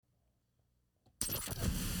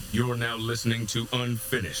You're now listening to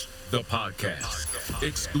Unfinished, the podcast,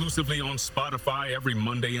 exclusively on Spotify every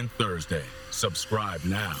Monday and Thursday. Subscribe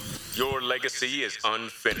now. Your legacy is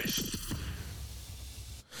unfinished.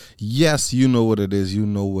 Yes, you know what it is. You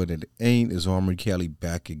know what it ain't. It's Armory Kelly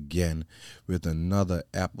back again with another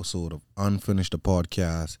episode of Unfinished, the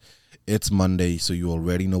podcast. It's Monday, so you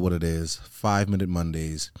already know what it is. 5-Minute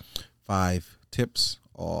Mondays. 5 tips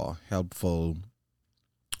or helpful,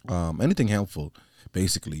 anything helpful,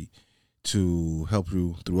 basically, to help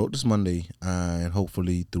you throughout this Monday and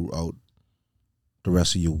hopefully throughout the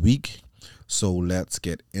rest of your week. So let's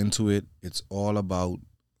get into it. It's all about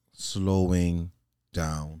slowing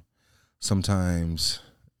down. Sometimes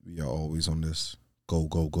we are always on this go,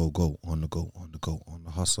 on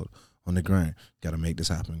the hustle, on the grind. Got to make this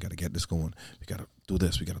happen. Got to get this going. We got to do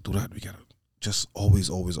this. We got to do that. We got to just always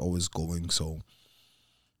going. So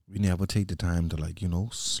we never take the time to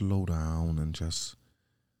slow down and just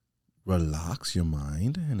relax your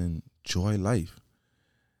mind and enjoy life.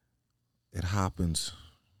 It happens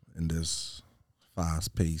in this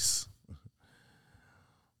fast-paced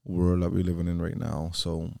world that we're living in right now.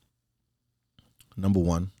 So number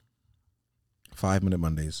 1, 5-Minute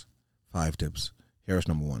Mondays, 5 tips. Here's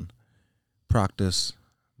number 1. Practice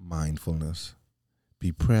mindfulness.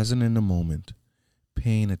 Be present in the moment,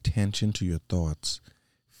 paying attention to your thoughts,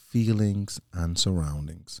 feelings, and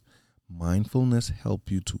surroundings. Mindfulness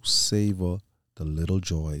helps you to savor the little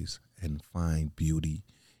joys and find beauty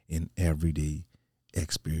in everyday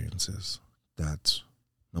experiences. That's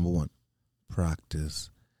number 1. Practice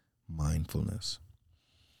mindfulness.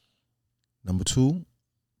 Number 2,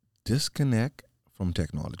 disconnect from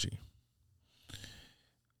technology.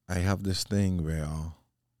 I have this thing where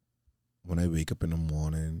when I wake up in the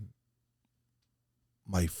morning,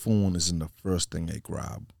 my phone isn't the first thing I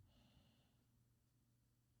grab.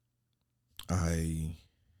 I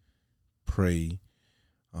pray,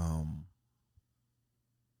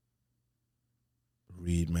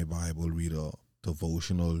 read my Bible, read a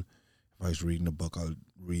devotional. If I was reading a book, I'll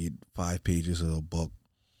read 5 pages of a book.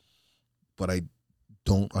 But I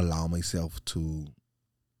don't allow myself to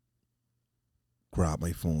grab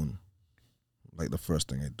my phone like the first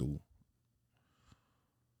thing I do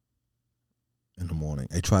in the morning.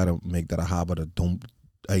 I try to make that a habit. I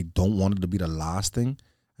don't want it to be the last thing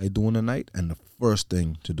I do in the night and the first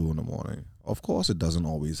thing to do in the morning. Of course, it doesn't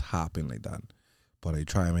always happen like that, but I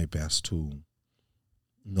try my best to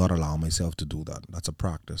not allow myself to do that. That's a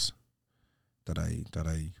practice that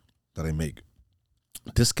I make.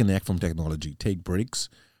 Disconnect from technology. Take breaks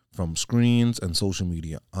from screens and social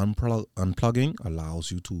media. Unplugging allows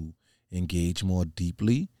you to engage more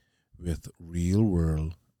deeply with real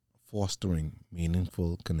world, fostering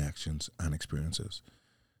meaningful connections and experiences.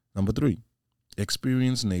 Number 3,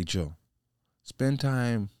 experience nature. Spend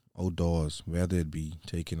time outdoors, whether it be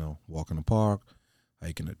taking a walk in the park,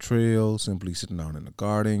 hiking a trail, simply sitting down in the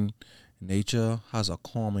garden. Nature has a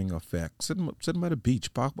calming effect. Sitting by the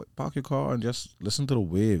beach, park your car and just listen to the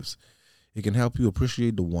waves. It can help you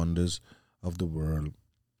appreciate the wonders of the world.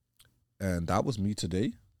 And that was me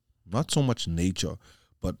today. Not so much nature,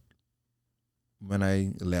 but when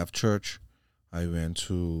I left church, I went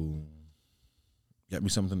to get me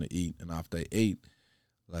something to eat. And after I ate,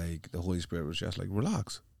 the Holy Spirit was just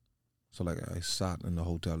relax. So I sat in the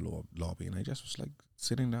hotel lobby and I just was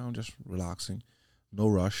sitting down, just relaxing, no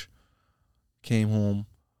rush. Came home,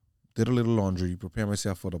 did a little laundry, prepared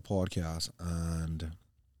myself for the podcast, and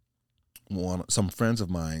some friends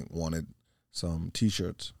of mine wanted some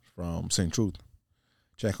T-shirts from St. Truth.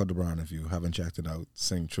 Check out the brand if you haven't checked it out.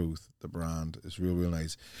 St. Truth, the brand is real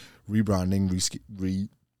nice. Rebranding,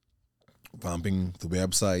 revamping the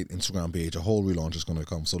website, Instagram page, a whole relaunch is going to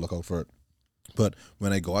come, so look out for it. But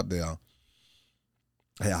when I got there,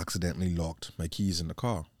 I accidentally locked my keys in the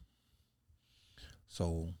car.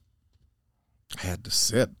 So I had to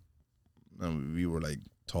sit, and we were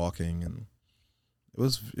talking, and it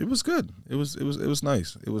was good. It was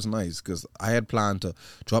nice. It was nice because I had planned to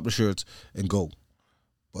drop the shirts and go,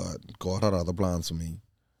 but God had other plans for me.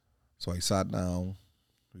 So I sat down,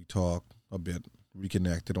 we talked a bit,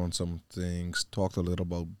 reconnected on some things, talked a little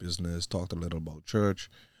about business, talked a little about church,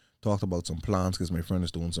 talked about some plants because my friend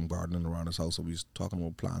is doing some gardening around his house, so we was talking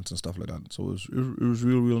about plants and stuff like that. So it was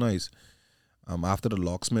real nice. After the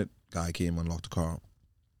locksmith guy came and locked the car,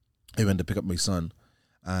 I went to pick up my son,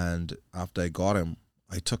 and after I got him,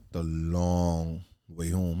 I took the long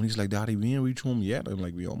way home. And he's like, "Daddy, we ain't reach home yet." I'm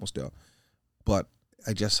like, "We almost there." But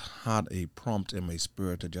I just had a prompt in my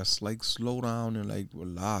spirit to just slow down and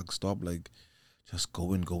relax, stop just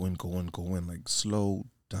going, slow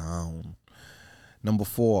down. Number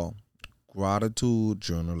 4, Gratitude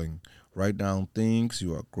journaling. Write down things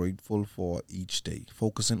you are grateful for each day.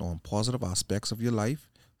 Focusing on positive aspects of your life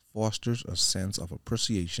fosters a sense of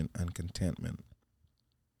appreciation and contentment.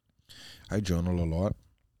 I journal a lot,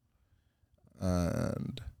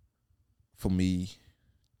 and for me,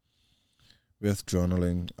 with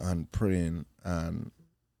journaling and praying and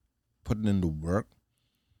putting in the work,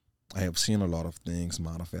 I have seen a lot of things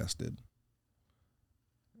manifested.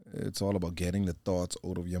 It's all about getting the thoughts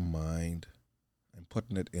out of your mind and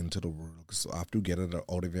putting it into the world. So after you get it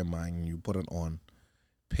out of your mind and you put it on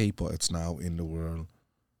paper, it's now in the world.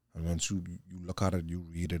 And once you look at it, you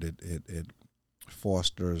read it, it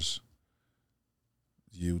fosters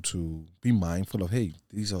you to be mindful of, hey,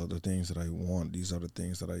 these are the things that I want. These are the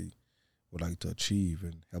things that I would like to achieve,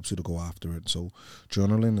 and helps you to go after it. So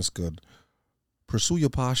journaling is good. Pursue your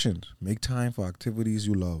passions. Make time for activities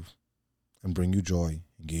you love and bring you joy.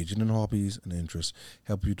 Engaging in hobbies and interests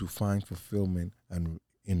help you to find fulfillment and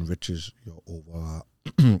enriches your overall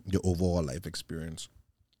your overall life experience.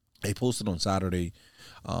 I posted on Saturday,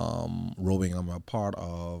 rowing. I'm a part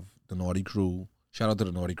of the Naughty Crew. Shout out to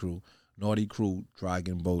the Naughty Crew. Naughty Crew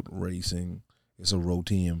Dragon Boat Racing. It's a row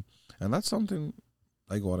team, and that's something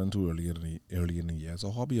I got into early in the year. It's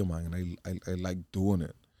a hobby of mine, and I like doing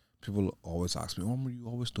it. People always ask me, "Oh, you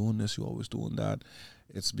always doing this? You always doing that?"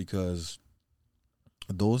 It's because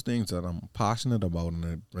those things that I'm passionate about, and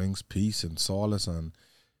it brings peace and solace, and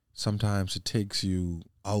sometimes it takes you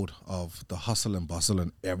out of the hustle and bustle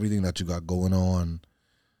and everything that you got going on.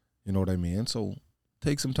 You know what I mean? So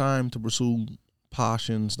take some time to pursue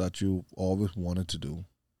passions that you always wanted to do.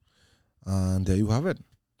 And there you have it.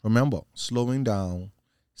 Remember, slowing down,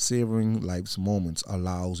 savoring life's moments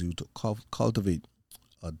allows you to cultivate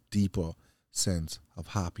a deeper sense of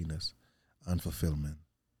happiness and fulfillment.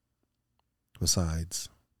 Besides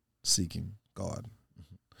seeking God,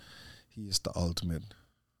 He is the ultimate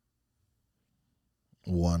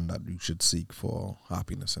one that you should seek for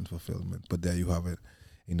happiness and fulfillment. But there you have it.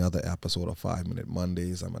 Another episode of 5 Minute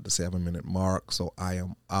Mondays. I'm at the 7-minute mark, so I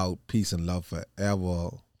am out. Peace and love forever.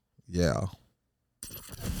 Yeah.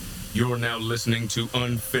 You're now listening to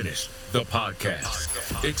Unfinished, the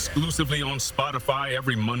podcast, exclusively on Spotify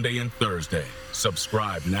every Monday and Thursday.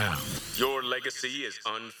 Subscribe now. Your legacy is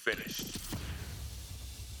unfinished.